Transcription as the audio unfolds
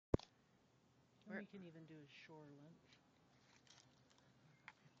We can even do a shore lunch.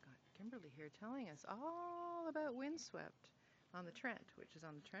 Got Kimberly here telling us all about Windswept on the Trent, which is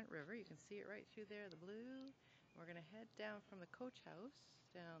on the Trent River. You can see it right through there, the blue. We're going to head down from the coach house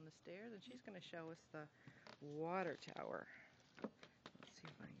down the stairs, and she's going to show us the water tower. Let's see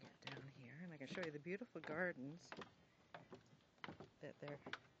if I can get down here, and I can show you the beautiful gardens that they're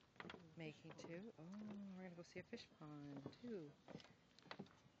making too. Oh, we're going to go see a fish pond too.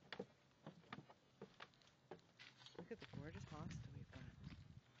 Look at the gorgeous hostel we've got.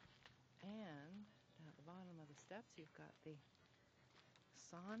 And down at the bottom of the steps, you've got the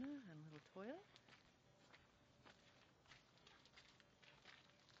sauna and little toilet.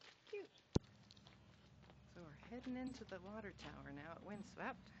 Cute. So we're heading into the water tower now at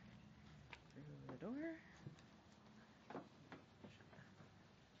Windswept. Through the door.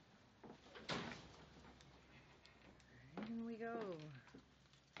 In we go.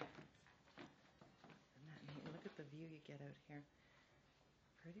 Isn't that neat? Look at the view you get out here.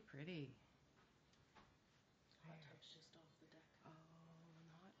 Pretty, pretty. Hot tub's just off the deck. Oh,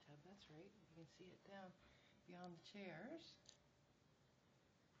 the hot tub, that's right. You can see it down beyond the chairs.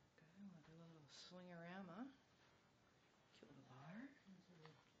 Good, we'll do a little swing-a-rama. Cute little bar. There's a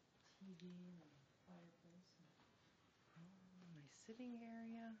little TV and a fireplace. Oh, nice sitting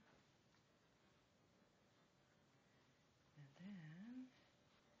area. And then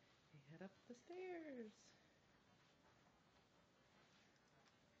we head up the stairs.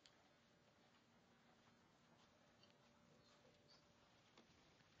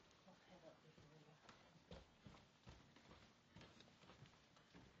 I'll head up before we go.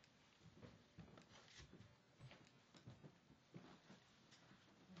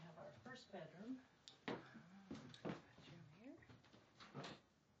 We have our first bedroom. Bedroom here.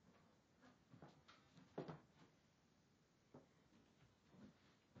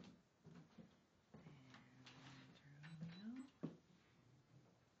 And through we go.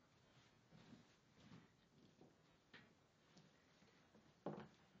 Oh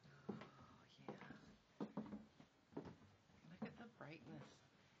yeah. Look at the brightness.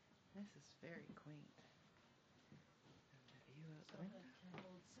 This is very quaint. And the view out the So window. it can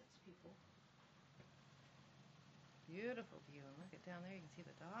hold 6 people. Beautiful view. And look at down there, you can see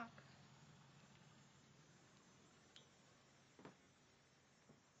the dock.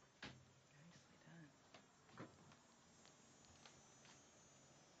 Nicely done.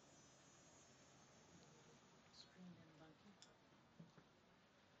 Screened in bunkie.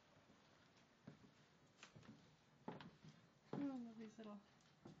 Oh, look at these little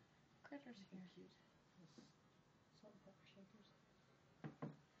critters here. Cute. Those salt and pepper shakers.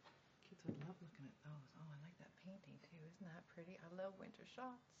 Kids would love looking at those. Oh, I like that painting too. Isn't that pretty? I love winter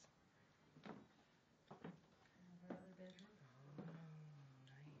shots. And our other bedroom. Oh,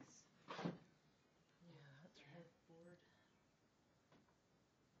 nice. Yeah, that's right. Headboard.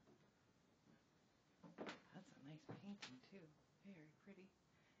 That's a nice painting too. Very pretty.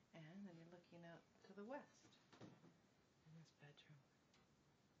 And then you're looking out to the west in this bedroom.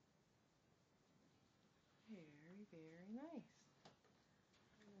 Very, very nice.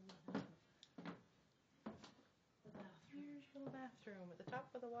 And then we have the bathroom. Here's your little bathroom at the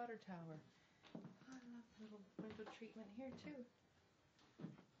top of the water tower. Oh, I love the little window treatment here too.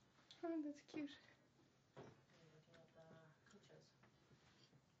 Oh, that's cute.